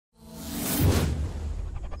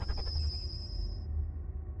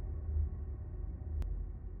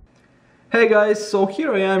Hey guys, so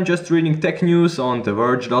here I am just reading tech news on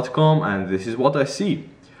theverge.com and this is what I see.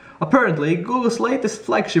 Apparently, Google's latest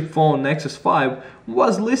flagship phone Nexus 5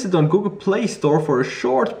 was listed on Google Play Store for a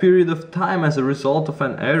short period of time as a result of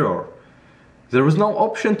an error. There was no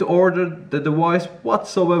option to order the device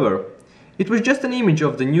whatsoever. It was just an image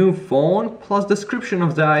of the new phone plus description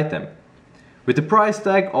of the item, with a price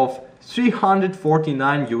tag of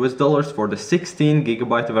 $349 for the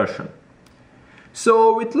 16GB version.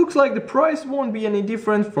 So it looks like the price won't be any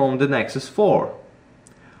different from the Nexus 4.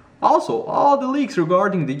 Also, all the leaks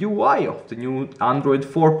regarding the UI of the new Android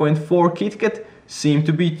 4.4 KitKat seem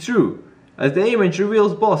to be true, as the image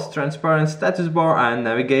reveals both transparent status bar and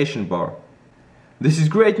navigation bar. This is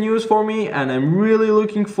great news for me and I'm really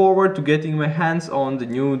looking forward to getting my hands on the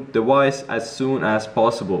new device as soon as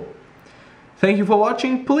possible. Thank you for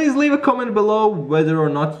watching. Please leave a comment below whether or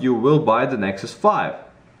not you will buy the Nexus 5.